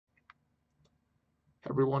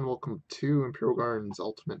Everyone, welcome to Imperial Gardens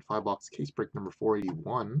Ultimate 5-box case break number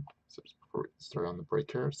 481. So just before we start on the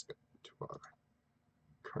break here, let's get to our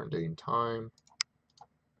current date and time.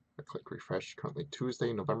 I click refresh. Currently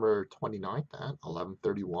Tuesday, November 29th at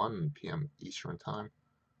 11:31 p.m. Eastern Time.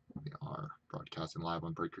 We are broadcasting live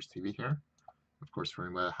on Breakers TV here. Of course, for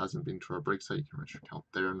anyone that hasn't been to our break site, you can reach your account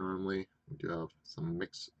there normally. We do have some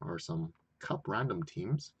mix or some cup random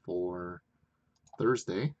teams for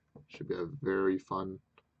Thursday. Should be a very fun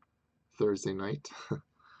Thursday night.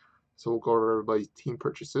 So we'll go over everybody's team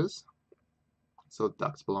purchases. So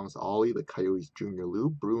Ducks belongs to Ollie, the Coyotes Junior Lou,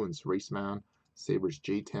 Bruins Raceman, Sabres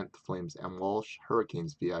J-Tent, Flames M. Walsh,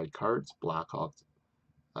 Hurricanes VI Cards, Blackhawks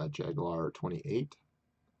Jaguar 28,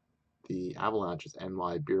 the Avalanches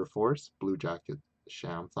NY Beer Force, Blue Jackets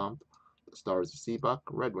Sham Thump, the Stars of Seabuck,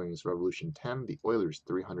 Red Wings Revolution 10, the Oilers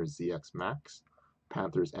 300 ZX Max,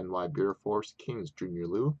 Panthers NY Beer Force, Kings Junior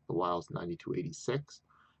Lou, the Wilds 9286,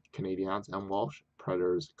 Canadiens M. Walsh,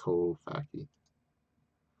 Predators Kofaki.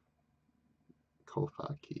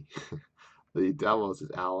 The Devils is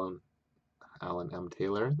Alan M.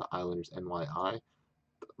 Taylor, the Islanders NYI,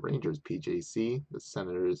 the Rangers PJC, the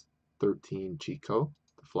Senators 13 Chico,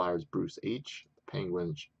 the Flyers Bruce H, the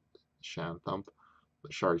Penguins Shan Thump,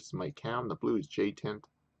 the Sharks Mike Cam, the Blues J Tint,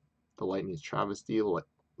 the Lightning's Travis Steele,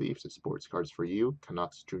 Leafs is Sports Cards for You,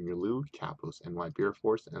 Canucks Junior Lou, Capitals NY Beer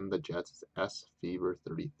Force, and the Jets is S Fever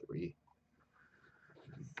 33.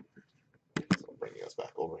 So bringing us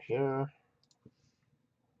back over here.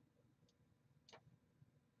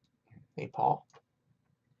 Hey, Paul.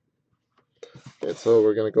 Okay, so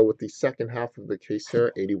we're going to go with the second half of the case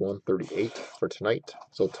here, 8138 for tonight.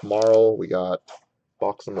 So tomorrow we got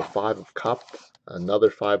box number 5 of Cup, another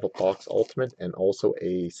 5 of Box Ultimate, and also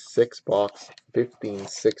a 6-box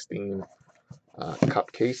 15-16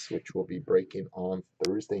 Cup case, which we'll be breaking on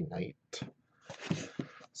Thursday night.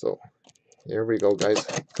 So here we go, guys.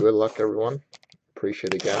 Good luck, everyone.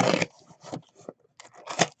 Appreciate it again.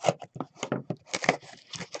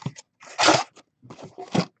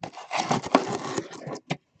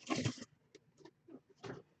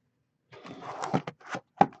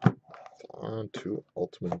 On to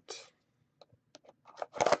Ultimate.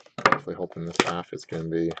 Definitely hoping this half is going to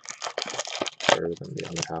be better than the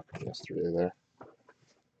other half from yesterday there.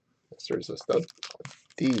 Yesterday's just a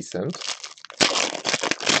decent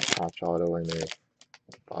patch auto in a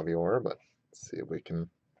Bobby Orr, but let's see if we can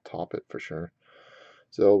top it for sure.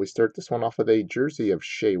 So we start this one off with a jersey of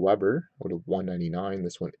Shea Weber out of 199.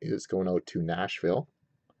 This one is going out to Nashville.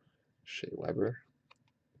 Shea Weber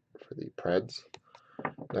for the Preds.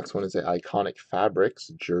 Next one is an Iconic Fabrics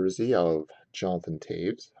jersey of Jonathan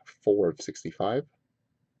Toews, 4 of 65,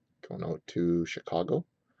 going out to Chicago.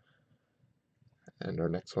 And our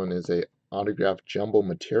next one is a autographed Jumbo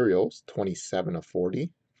Materials, 27 of 40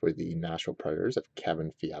 for the Nashville Predators of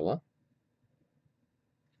Kevin Fiala.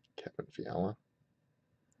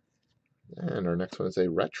 And our next one is a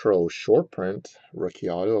retro short print rookie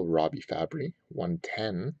auto of Robbie Fabry,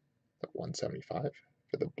 110 of 175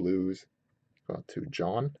 for the Blues. Going to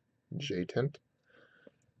John J Tint.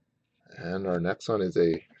 And our next one is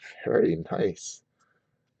a very nice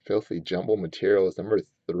filthy Jumbo Materials number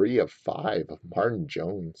 3 of 5 of Martin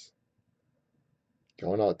Jones.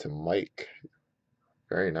 Going out to Mike.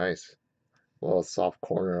 Very nice. A little soft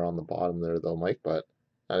corner on the bottom there though, Mike, but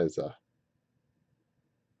that is a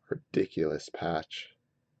ridiculous patch.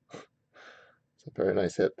 It's a very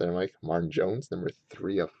nice hit there, Mike. Martin Jones, number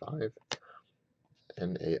 3 of 5.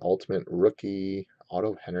 And a ultimate rookie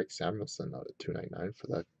auto Henrik Samuelsson out of 299 for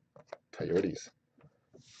the Coyotes.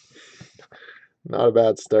 Not a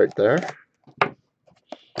bad start there.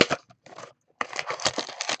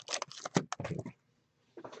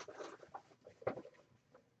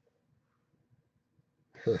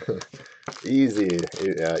 Easy to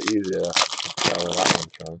tell where that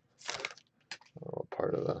one's from. A little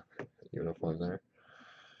part of the uniform there.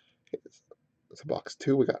 Okay, so box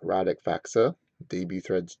 2, we got Radek Faksa, debut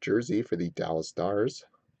threads jersey for the Dallas Stars.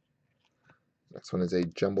 Next one is a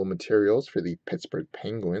Jumbo Materials for the Pittsburgh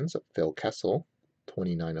Penguins of Phil Kessel,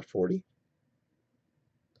 29 of 40.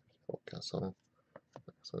 Phil Kessel.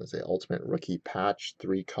 Next one is a Ultimate Rookie Patch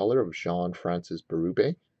 3-color of Jean-Francis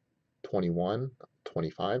Berube, 21 of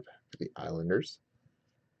 25 for the Islanders.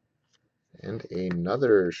 And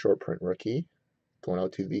another short print rookie going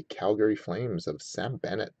out to the Calgary Flames of Sam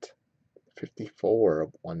Bennett, 54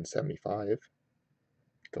 of 175.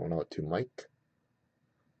 Going out to Mike.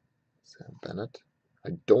 Sam Bennett.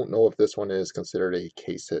 I don't know if this one is considered a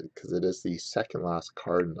case hit because it is the second last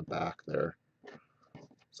card in the back there.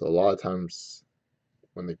 So a lot of times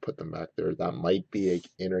when they put them back there. That might be a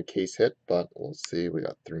inner case hit, but we'll see. We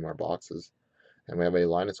got 3 more boxes. And we have a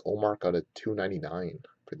Linus Ullmark out of 299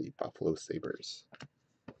 for the Buffalo Sabres.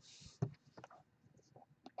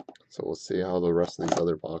 So we'll see how the rest of these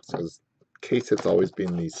other boxes. Case hit's always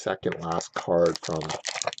been the second last card from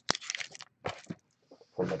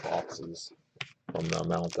the boxes, from the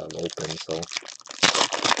amount I've opened. So let's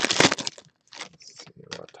see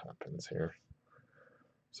what happens here.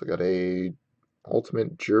 So got a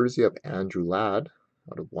ultimate jersey of Andrew Ladd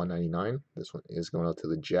out of 199. This one is going out to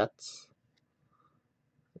the Jets.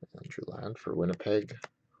 Andrew Ladd for Winnipeg.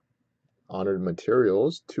 Honored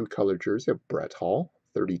Materials 2-color jersey of Brett Hall,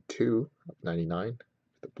 32 of 99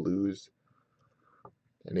 for the Blues.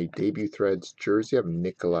 And a debut threads jersey of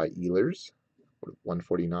Nikolai Ehlers,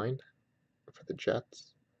 149 for the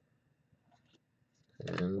Jets.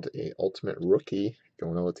 And a ultimate rookie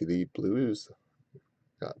going out to the Blues.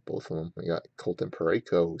 Got both of them. We got Colton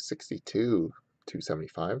Parayko, 62,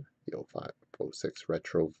 275, the 05-06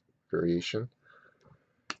 retro variation.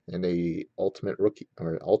 And a ultimate rookie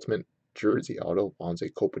or ultimate jersey auto,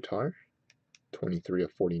 Anze Kopitar, 23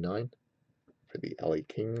 of 49 for the LA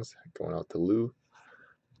Kings, going out to Lou.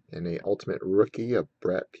 And a ultimate rookie of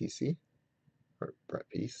Brett Peace at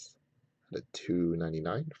a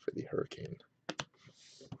 299 for the Hurricane.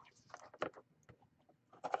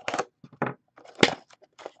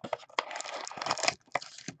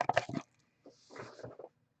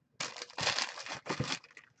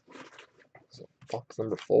 So box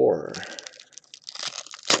number 4.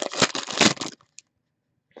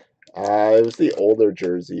 It was the older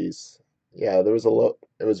jerseys. Yeah, there was a look.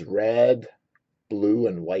 It was red, blue,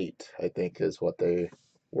 and white, I think, is what they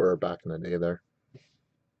were back in the day there.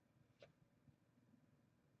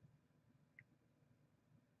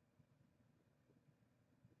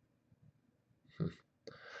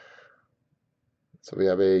 So we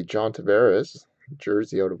have a John Tavares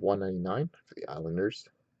jersey out of 199 for the Islanders.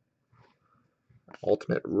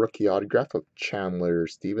 Ultimate rookie autograph of Chandler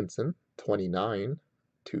Stevenson, 29,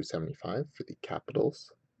 275 for the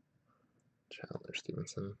Capitals. Chandler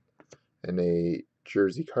Stevenson. And a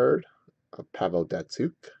jersey card of Pavel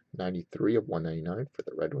Datsyuk, 93 of 199 for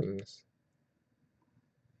the Red Wings.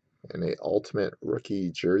 And a ultimate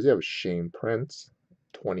rookie jersey of Shane Prince,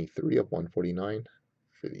 23 of 149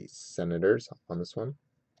 for the Senators on this one.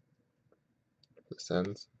 The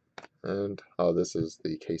Sens. And this is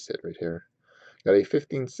the case hit right here. Got a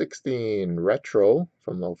 15-16 retro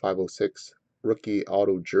from the 05-06 rookie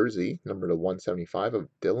auto jersey, number to 175 of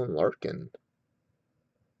Dylan Larkin.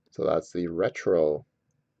 So that's the retro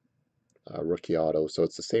rookie auto. So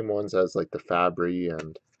it's the same ones as like the Fabry,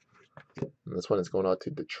 and this one is going out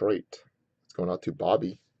to Detroit. It's going out to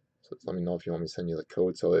Bobby. So let me know if you want me to send you the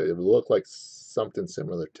code. So it would look like something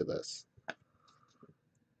similar to this.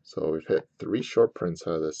 So we've hit 3 short prints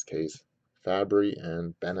out of this case. Fabry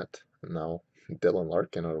and Bennett. And now Dylan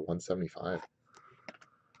Larkin out of 175.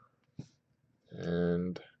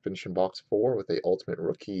 And finishing box 4 with a ultimate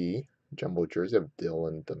rookie jumbo jersey of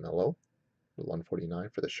Dylan DeMello, 149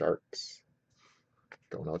 for the Sharks.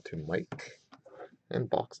 Going out to Mike. And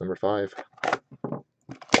box number 5.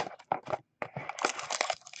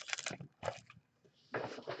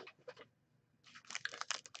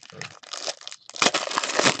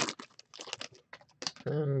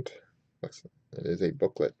 And it is a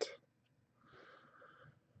booklet.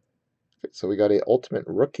 Okay, so we got a ultimate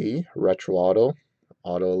rookie retro auto.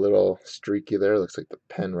 Auto a little streaky there. Looks like the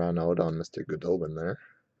pen ran out on Mr. Goodobin there.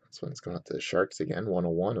 This one's going out to the Sharks again.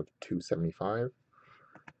 101 of 275.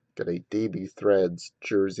 Got a debut threads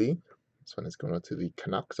jersey. This one is going out to the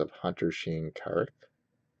Canucks of Hunter Shane Carrick.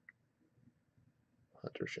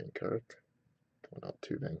 Going out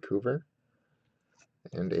to Vancouver.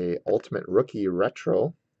 And a ultimate rookie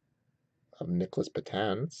retro of Nicholas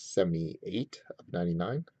Patan, 78 of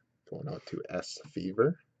 99. Going out to S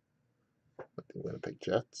Fever with the Winnipeg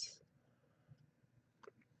Jets.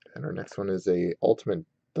 And our next one is a ultimate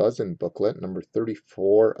dozen booklet, number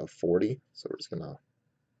 34 of 40. So we're just gonna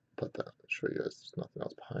put that, show you guys there's nothing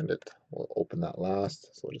else behind it. We'll open that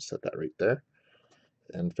last, so we'll just set that right there.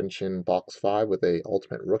 And finishing box 5 with a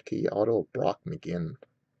ultimate rookie auto, Brock McGinn,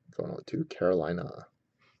 going out to Carolina.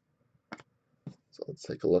 So let's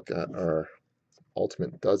take a look at our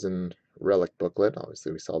ultimate dozen relic booklet.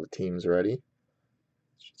 Obviously we saw the teams already.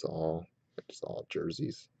 It's just all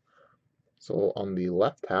jerseys. So on the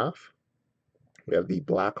left half, we have the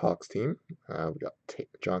Blackhawks team. We got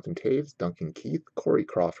Jonathan Toews, Duncan Keith, Corey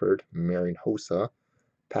Crawford, Marian Hossa,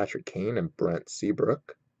 Patrick Kane, and Brent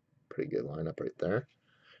Seabrook. Pretty good lineup right there.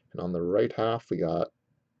 And on the right half, we got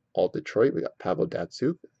all Detroit. We got Pavel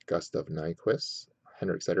Datsyuk, Gustav Nyquist,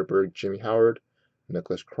 Henrik Zetterberg, Jimmy Howard,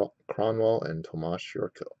 Nicholas Cronwall, and Tomas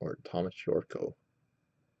Yorko.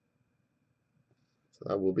 So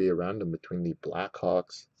that will be a random between the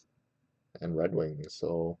Blackhawks and Red Wings.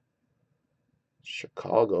 So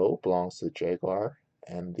Chicago belongs to the Jaguar,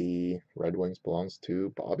 and the Red Wings belongs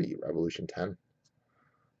to Bobby, Revolution 10.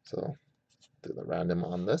 So do the random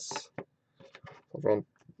on this. Overall,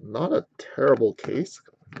 not a terrible case.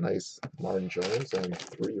 Nice Martin Jones and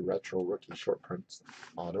 3 retro rookie short print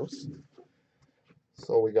autos.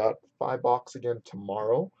 So we got 5 box again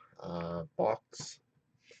tomorrow. Box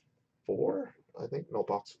 4, I think, no,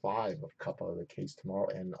 box 5 of Cup out of the case tomorrow,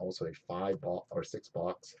 and also a 6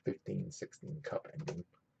 box 15-16 Cup ending.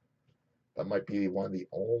 That might be one of the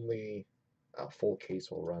only full case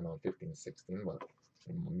we'll run on 15-16, but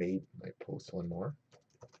we might post one more.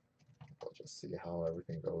 I'll just see how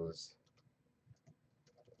everything goes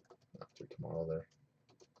after tomorrow there.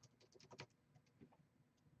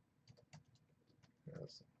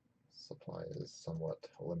 Yes, supply is somewhat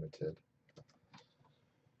limited.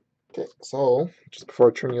 Okay, so just before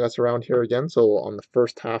I turn you guys around here again, so on the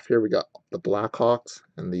first half here we got the Blackhawks,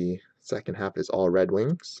 and the second half is all Red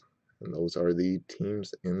Wings, and those are the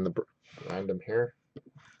teams in the random here.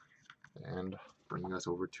 And bringing us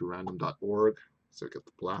over to random.org, so we got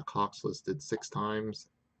the Blackhawks listed 6 times,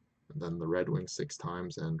 and then the Red Wings 6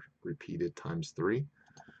 times, and repeated times 3.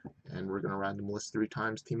 And we're going to random list 3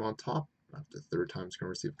 times team on top. After the 3rd time is going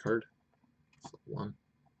to receive a card. So 1,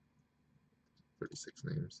 36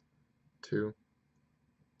 names, 2,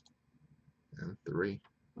 and 3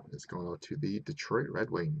 is going out to the Detroit Red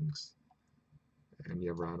Wings. And you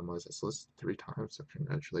have randomized this list 3 times, so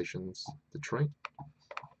congratulations, Detroit.